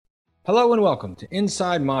Hello and welcome to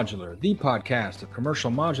Inside Modular, the podcast of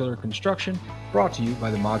commercial modular construction brought to you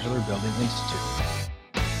by the Modular Building Institute.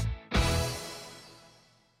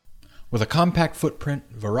 With a compact footprint,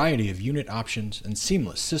 variety of unit options, and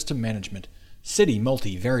seamless system management, City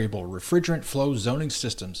Multi-Variable Refrigerant Flow Zoning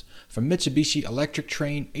Systems from Mitsubishi Electric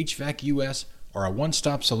Trane HVAC US are a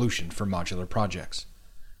one-stop solution for modular projects.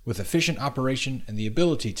 With efficient operation and the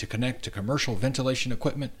ability to connect to commercial ventilation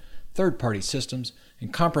equipment, third-party systems,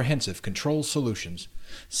 and comprehensive control solutions,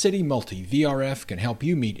 City Multi VRF can help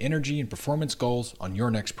you meet energy and performance goals on your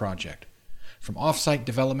next project. From off-site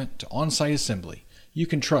development to on-site assembly, you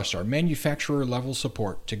can trust our manufacturer-level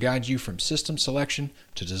support to guide you from system selection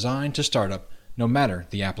to design to startup, no matter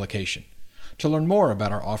the application. To learn more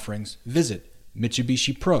about our offerings, visit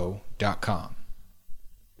MitsubishiPro.com.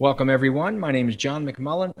 Welcome, everyone. My name is John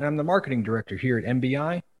McMullen, and I'm the Marketing Director here at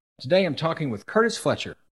MBI. Today, I'm talking with Curtis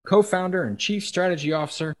Fletcher, co-founder and chief strategy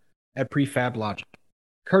officer at Prefab Logic.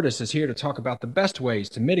 Curtis is here to talk about the best ways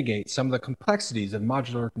to mitigate some of the complexities of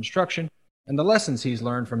modular construction and the lessons he's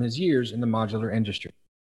learned from his years in the modular industry.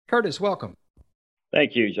 Curtis, welcome.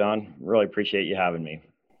 Thank you, John. Really appreciate you having me.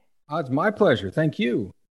 It's my pleasure. Thank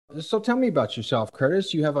you. So tell me about yourself,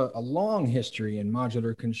 Curtis. You have a long history in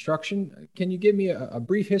modular construction. Can you give me a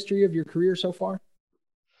brief history of your career so far?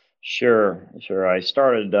 Sure. I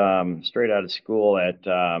started straight out of school at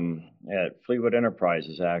Fleetwood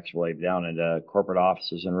Enterprises, actually, down at corporate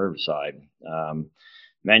offices in Riverside.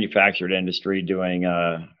 Manufactured industry doing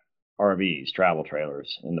RVs, travel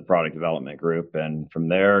trailers, in the product development group, and from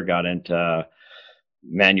there got into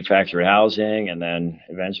manufactured housing, and then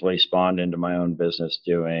eventually spawned into my own business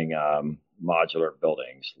doing modular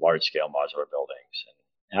buildings, large-scale modular buildings.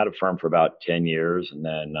 And had a firm for about 10 years, and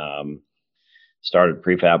then started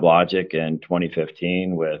Prefab Logic in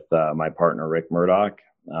 2015 with my partner, Rick Murdoch,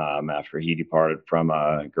 after he departed from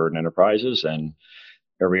Gurdon Enterprises, and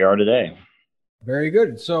here we are today. Very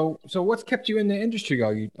good. So what's kept you in the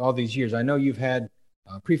industry all these years? I know you've had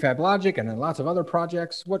Prefab Logic and then lots of other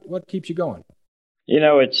projects. What keeps you going? You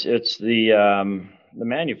know, it's the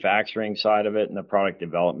manufacturing side of it and the product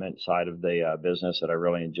development side of the business that I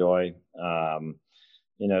really enjoy.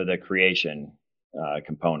 The creation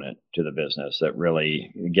component to the business that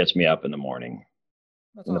really gets me up in the morning.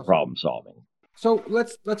 That's awesome. The problem solving. So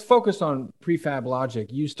let's focus on Prefab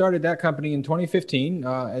Logic. You started that company in 2015,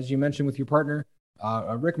 as you mentioned, with your partner,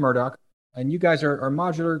 Rick Murdoch, and you guys are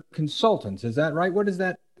modular consultants. Is that right? What does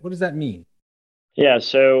that mean? Yeah,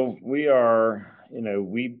 so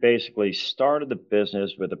we basically started the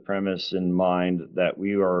business with the premise in mind that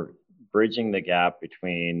we are bridging the gap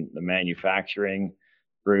between the manufacturing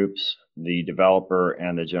groups, the developer,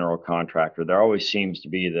 and the general contractor. There always seems to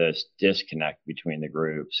be this disconnect between the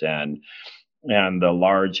groups and the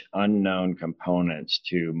large unknown components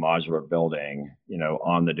to modular building,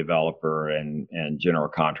 on the developer and general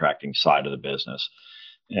contracting side of the business.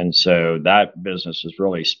 And so that business was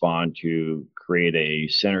really spawned to create a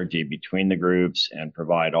synergy between the groups and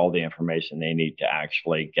provide all the information they need to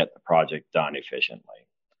actually get the project done efficiently.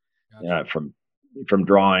 Gotcha. From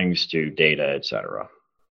drawings to data, et cetera.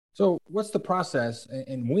 So what's the process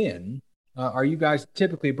and when are you guys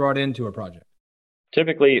typically brought into a project?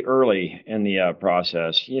 Typically early in the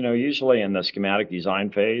process, usually in the schematic design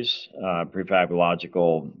phase, Prefab Logic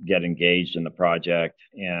will get engaged in the project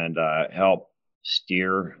and help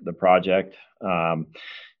steer the project.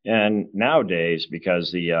 And nowadays,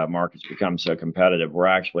 because the market's become so competitive, we're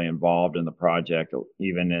actually involved in the project.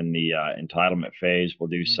 Even in the entitlement phase, we'll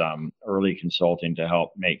do some early consulting to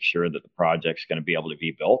help make sure that the project's going to be able to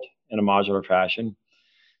be built in a modular fashion.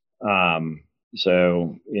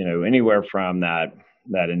 So, anywhere from that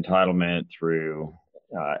entitlement through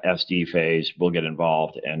SD phase, we'll get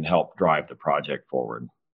involved and help drive the project forward.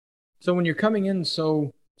 So when you're coming in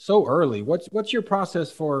so early, what's your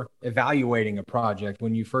process for evaluating a project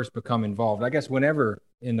when you first become involved? I guess whenever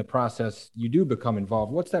in the process you do become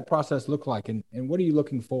involved, what's that process look like, and what are you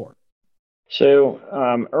looking for? So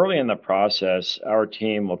early in the process, our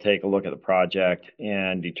team will take a look at the project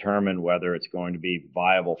and determine whether it's going to be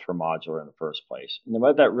viable for modular in the first place. And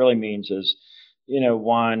what that really means is,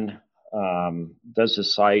 one, does the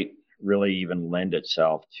site really even lend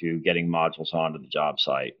itself to getting modules onto the job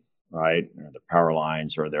site? Right? Or the power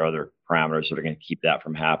lines, or there are other parameters that are going to keep that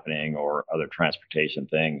from happening, or other transportation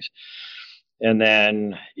things. And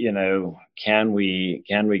then, can we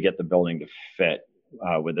get the building to fit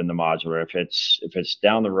within the modular? If it's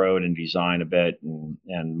down the road in design a bit and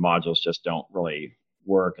modules just don't really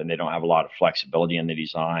work and they don't have a lot of flexibility in the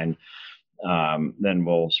design, then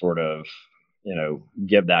we'll sort of,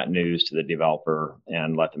 give that news to the developer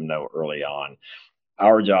and let them know early on.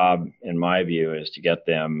 our job, in my view, is to get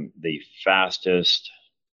them the fastest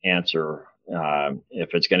answer.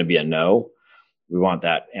 If it's going to be a no, we want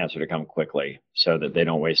that answer to come quickly so that they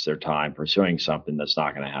don't waste their time pursuing something that's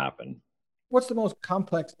not going to happen. What's the most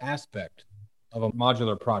complex aspect of a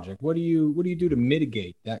modular project? What do you do to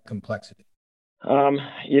mitigate that complexity?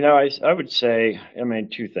 I would say, I mean,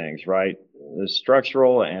 two things, right? The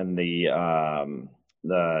structural and the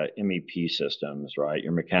MEP systems, right?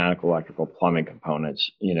 Your mechanical, electrical, plumbing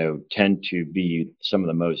components, tend to be some of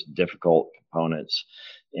the most difficult components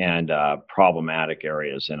and problematic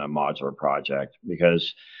areas in a modular project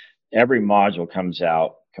because every module comes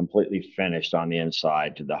out completely finished on the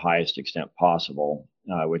inside to the highest extent possible,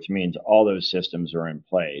 which means all those systems are in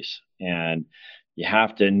place. And you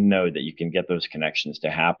have to know that you can get those connections to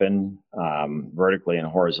happen vertically and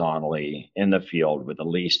horizontally in the field with the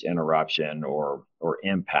least interruption or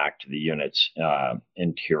impact to the unit's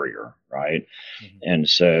interior, right? Mm-hmm. And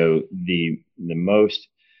so the most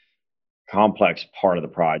complex part of the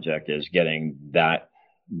project is getting that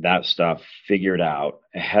stuff figured out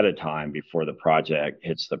ahead of time before the project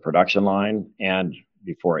hits the production line and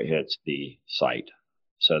before it hits the site,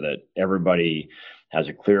 so that everybody has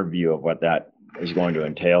a clear view of what that is going to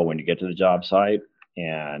entail when you get to the job site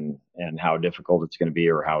and how difficult it's going to be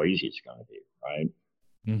or how easy it's going to be, right?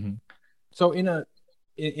 Mm-hmm. So in a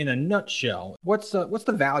nutshell, what's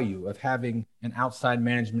the value of having an outside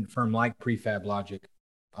management firm like Prefab Logic,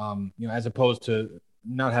 as opposed to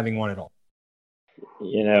not having one at all?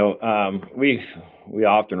 We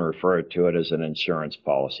often refer to it as an insurance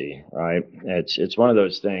policy, right? It's one of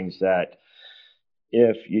those things that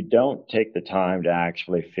if you don't take the time to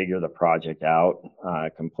actually figure the project out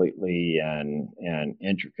completely and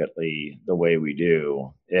intricately the way we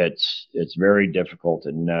do, it's very difficult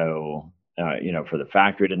to know, for the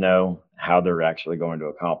factory to know how they're actually going to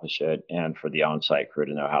accomplish it, and for the on-site crew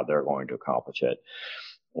to know how they're going to accomplish it.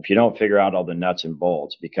 If you don't figure out all the nuts and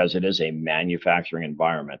bolts, because it is a manufacturing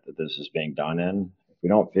environment that this is being done in, if we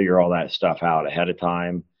don't figure all that stuff out ahead of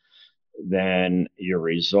time, then your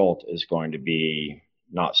result is going to be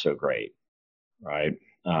not so great, right?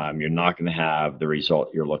 You're not going to have the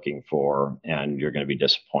result you're looking for, and you're going to be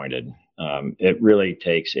disappointed. It really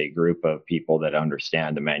takes a group of people that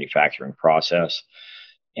understand the manufacturing process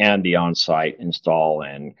and the on-site install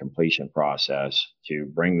and completion process to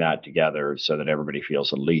bring that together so that everybody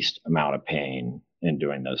feels the least amount of pain in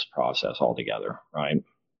doing this process altogether, right?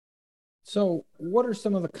 So what are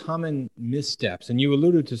some of the common missteps? And you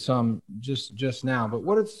alluded to some just now, but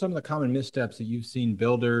what are some of the common missteps that you've seen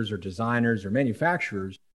builders or designers or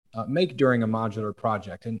manufacturers make during a modular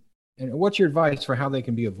project? And what's your advice for how they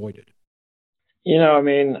can be avoided?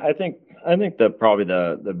 I think that probably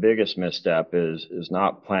the biggest misstep is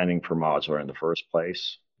not planning for modular in the first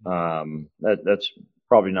place. That's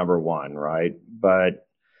probably number one, right? But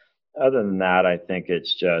other than that, I think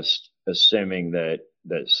it's just assuming that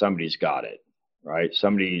somebody's got it, right?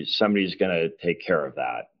 Somebody's going to take care of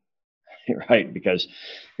that, right? Because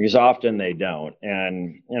often they don't,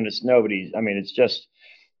 and it's nobody's. I mean, it's just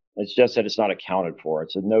that it's not accounted for.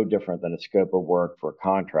 It's no different than a scope of work for a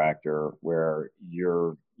contractor where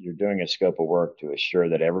you're doing a scope of work to assure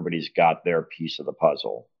that everybody's got their piece of the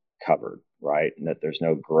puzzle covered, right? And that there's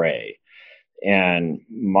no gray. And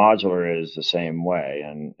modular is the same way.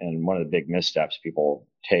 And one of the big missteps people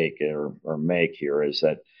take or make here is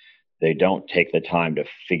that they don't take the time to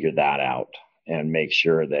figure that out and make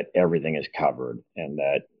sure that everything is covered and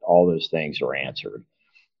that all those things are answered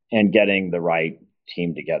and getting the right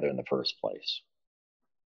team together in the first place.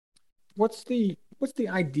 What's the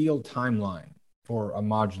ideal timeline for a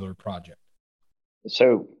modular project?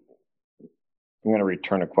 So I'm going to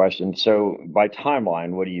return a question. So by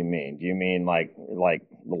timeline, what do you mean? Do you mean like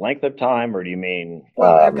the length of time, or do you mean?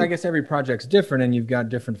 Well, I guess every project's different, and you've got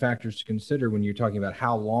different factors to consider when you're talking about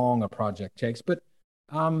how long a project takes. But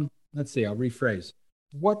let's see. I'll rephrase.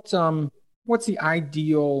 What's the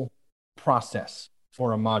ideal process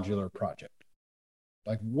for a modular project?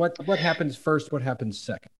 Like what happens first? What happens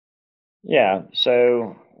second? Yeah.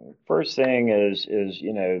 So first thing is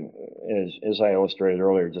as I illustrated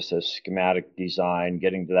earlier, just a schematic design,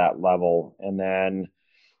 getting to that level, and then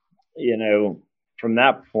from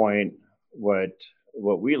that point,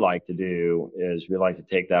 what we like to do is we like to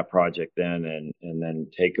take that project then and then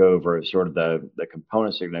take over sort of the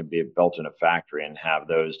components that are going to be built in a factory and have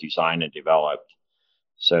those designed and developed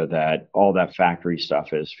so that all that factory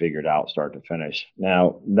stuff is figured out start to finish.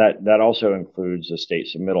 Now, that also includes the state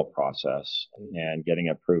submittal process and getting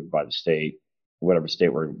approved by the state, whatever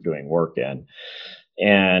state we're doing work in.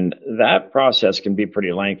 And that process can be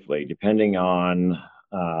pretty lengthy depending on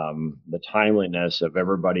the timeliness of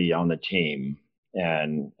everybody on the team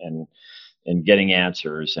and getting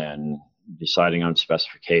answers and deciding on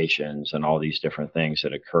specifications and all these different things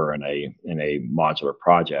that occur in a modular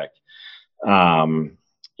project. Um,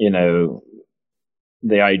 you know,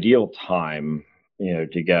 the ideal time,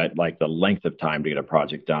 to get like the length of time to get a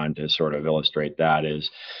project done, to sort of illustrate that,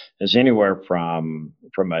 is anywhere from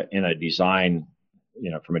a design,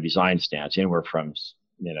 from a design stance, anywhere from,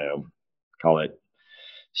 call it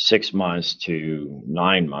 6 months to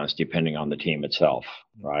 9 months, depending on the team itself,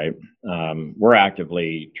 right? We're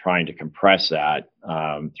actively trying to compress that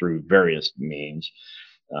through various means.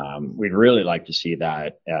 We'd really like to see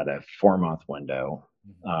that at a 4-month window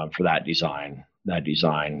for that design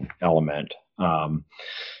element,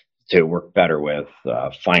 to work better with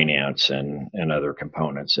finance and other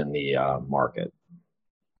components in the market.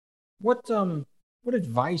 What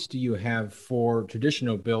advice do you have for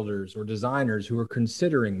traditional builders or designers who are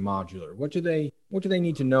considering modular? What do they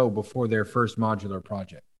need to know before their first modular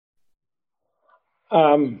project?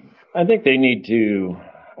 I think they need to.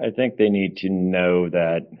 I think they need to know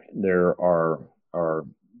that there are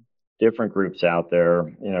different groups out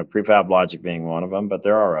there. Prefab Logic being one of them, but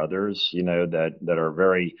there are others. That are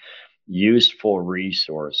very useful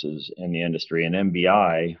resources in the industry, and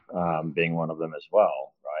MBI being one of them as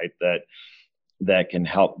well. Right. That can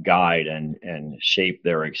help guide and shape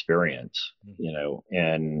their experience.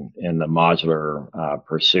 In the modular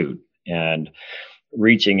pursuit, and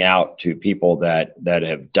reaching out to people that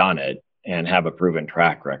have done it and have a proven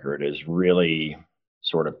track record is really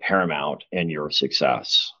sort of paramount in your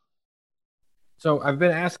success. So I've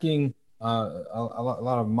been asking a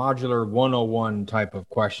lot of modular 101 type of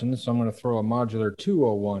questions. So I'm going to throw a modular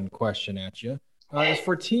 201 question at you. As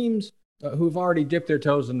for teams who've already dipped their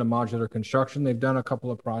toes into modular construction, they've done a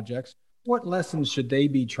couple of projects. What lessons should they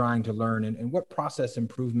be trying to learn, and what process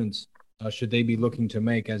improvements should they be looking to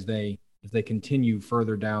make as they continue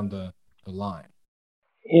further down the line?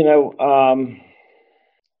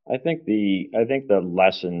 I think the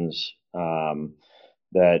lessons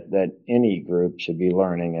that any group should be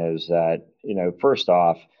learning is that, first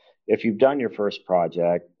off, if you've done your first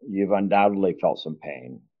project, you've undoubtedly felt some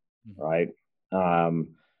pain, right?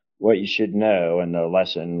 What you should know, and the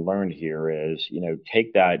lesson learned here is,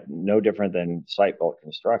 take that, no different than site built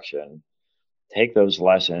construction, take those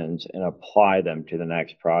lessons and apply them to the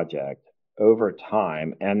next project over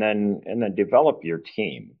time, and then develop your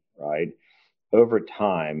team, right? Over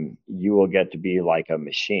time, you will get to be like a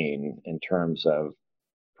machine in terms of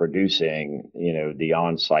producing, the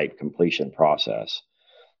on-site completion process,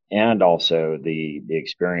 and also the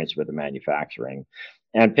experience with the manufacturing.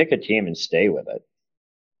 And pick a team and stay with it,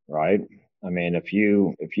 right? I mean, if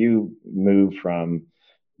you move from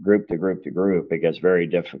group to group to group, it gets very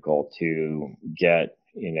difficult to get,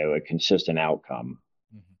 a consistent outcome.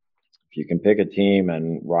 Mhm. If you can pick a team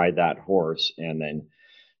and ride that horse and then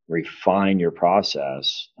refine your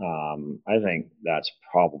process, I think that's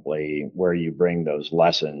probably where you bring those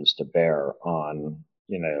lessons to bear on,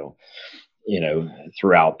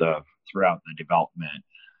 throughout the development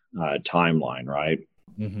timeline, right?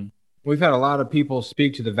 Mm-hmm. We've had a lot of people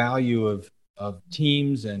speak to the value of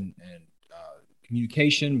teams and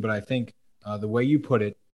communication, but I think the way you put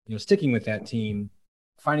it, sticking with that team,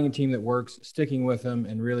 finding a team that works, sticking with them,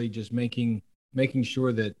 and really just making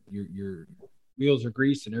sure that your wheels are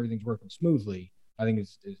greased and everything's working smoothly, I think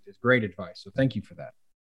is great advice. So thank you for that.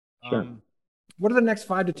 Sure. What do the next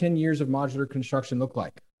 5 to 10 years of modular construction look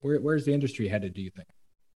like? Where's the industry headed, do you think?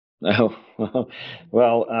 Oh,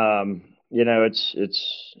 well,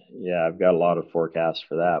 yeah, I've got a lot of forecasts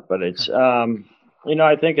for that, but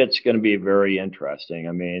I think it's going to be very interesting.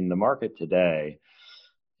 I mean, the market today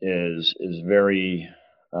is very,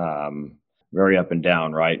 very up and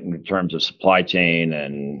down, right, in terms of supply chain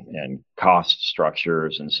and cost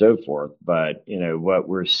structures and so forth. But what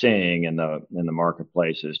we're seeing in the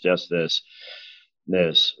marketplace is just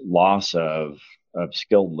this loss of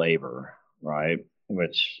skilled labor, right,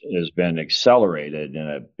 which has been accelerated in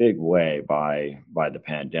a big way by the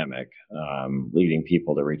pandemic, leading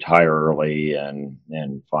people to retire early and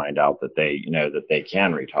find out that they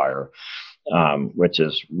can retire, which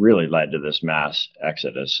has really led to this mass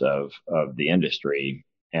exodus of the industry,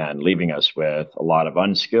 and leaving us with a lot of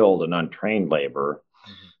unskilled and untrained labor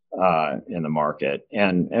in the market,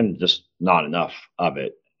 and just not enough of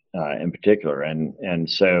it in particular. And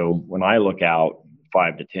so when I look out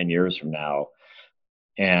 5 to 10 years from now,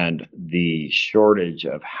 and the shortage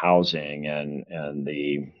of housing and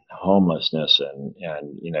the homelessness and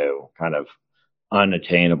kind of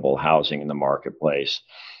unattainable housing in the marketplace,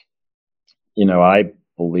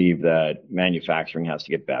 believe that manufacturing has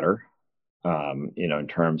to get better, in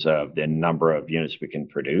terms of the number of units we can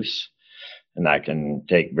produce, and that can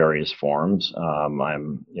take various forms.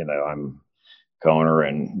 I'm co-owner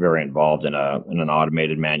and very involved in an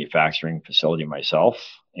automated manufacturing facility myself,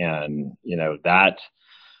 and that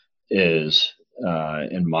is,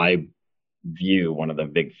 in my view, one of the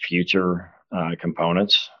big future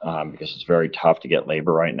components, because it's very tough to get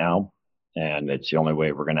labor right now, and it's the only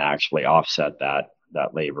way we're going to actually offset that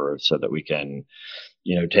labor so that we can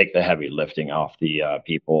take the heavy lifting off the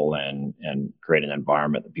people and create an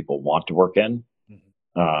environment that people want to work in.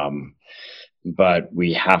 But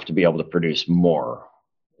we have to be able to produce more.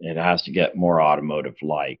 It has to get more automotive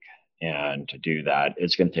like. And to do that,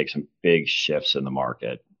 it's going to take some big shifts in the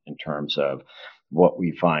market in terms of what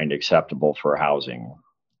we find acceptable for housing,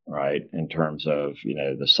 right? In terms of,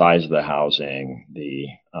 the size of the housing, the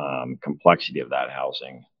complexity of that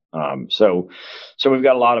housing. So we've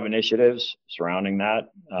got a lot of initiatives surrounding that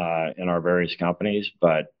in our various companies,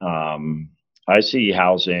 but I see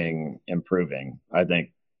housing improving. I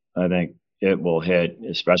think it will hit,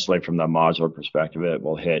 especially from the modular perspective, it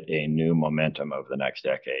will hit a new momentum over the next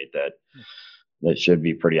decade that should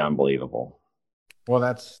be pretty unbelievable. Well,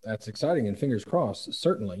 that's exciting, and fingers crossed,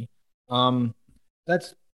 certainly.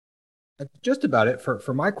 That's just about it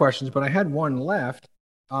for my questions, but I had one left.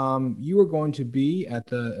 You were going to be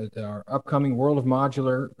at our upcoming World of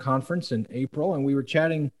Modular conference in April, and we were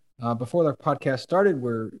chatting before the podcast started.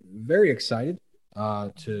 We're very excited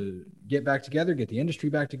to get back together, get the industry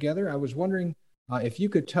back together. I was wondering if you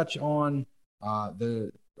could touch on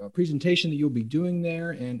the presentation that you'll be doing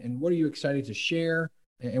there, and what are you excited to share,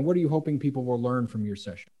 and what are you hoping people will learn from your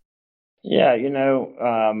session? Yeah,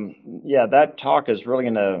 that talk is really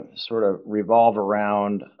going to sort of revolve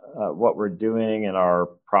around what we're doing in our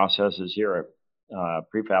processes here at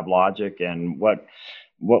Prefab Logic, and what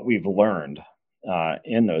we've learned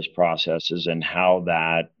in those processes, and how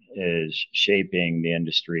that is shaping the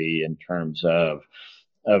industry in terms of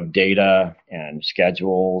data and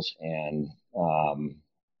schedules, and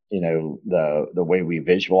the way we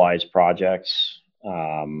visualize projects,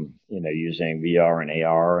 using VR and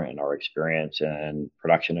AR, and our experience in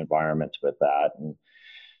production environments with that, and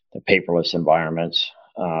the paperless environments.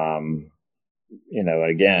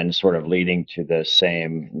 Again, sort of leading to the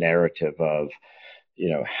same narrative of,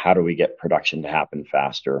 how do we get production to happen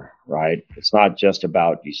faster, right? It's not just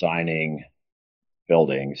about designing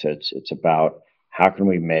buildings. It's about how can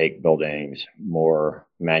we make buildings more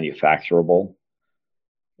manufacturable,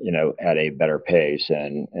 at a better pace.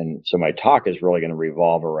 And so my talk is really going to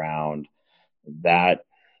revolve around that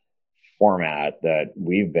format that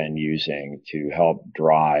we've been using to help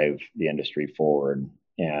drive the industry forward,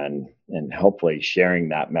 and hopefully sharing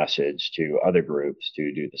that message to other groups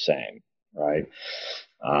to do the same, right?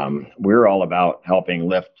 We're all about helping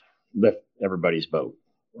lift everybody's boat,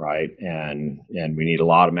 right? And we need a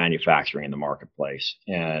lot of manufacturing in the marketplace,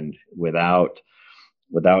 and without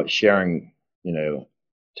sharing,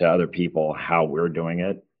 to other people how we're doing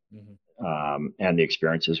it, and the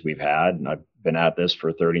experiences we've had. And I've been at this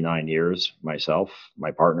for 39 years myself.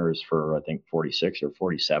 My partner is for, I think, 46 or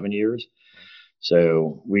 47 years.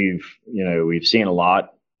 So we've seen a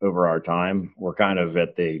lot over our time. We're kind of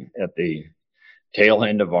at the tail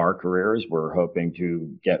end of our careers. We're hoping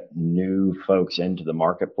to get new folks into the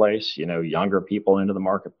marketplace, younger people into the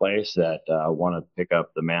marketplace that want to pick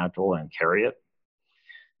up the mantle and carry it.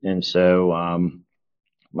 And so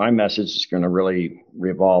my message is going to really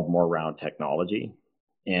revolve more around technology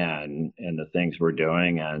and the things we're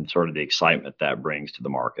doing, and sort of the excitement that brings to the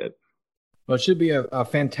market. Well, it should be a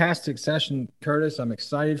fantastic session, Curtis. I'm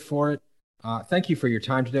excited for it. Thank you for your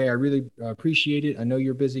time today. I really appreciate it. I know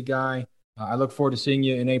you're a busy guy. I look forward to seeing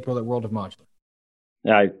you in April at World of Modular.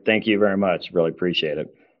 Thank you very much. Really appreciate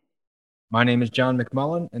it. My name is John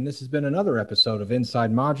McMullen, and this has been another episode of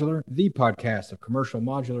Inside Modular, the podcast of commercial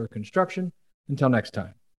modular construction. Until next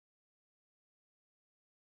time.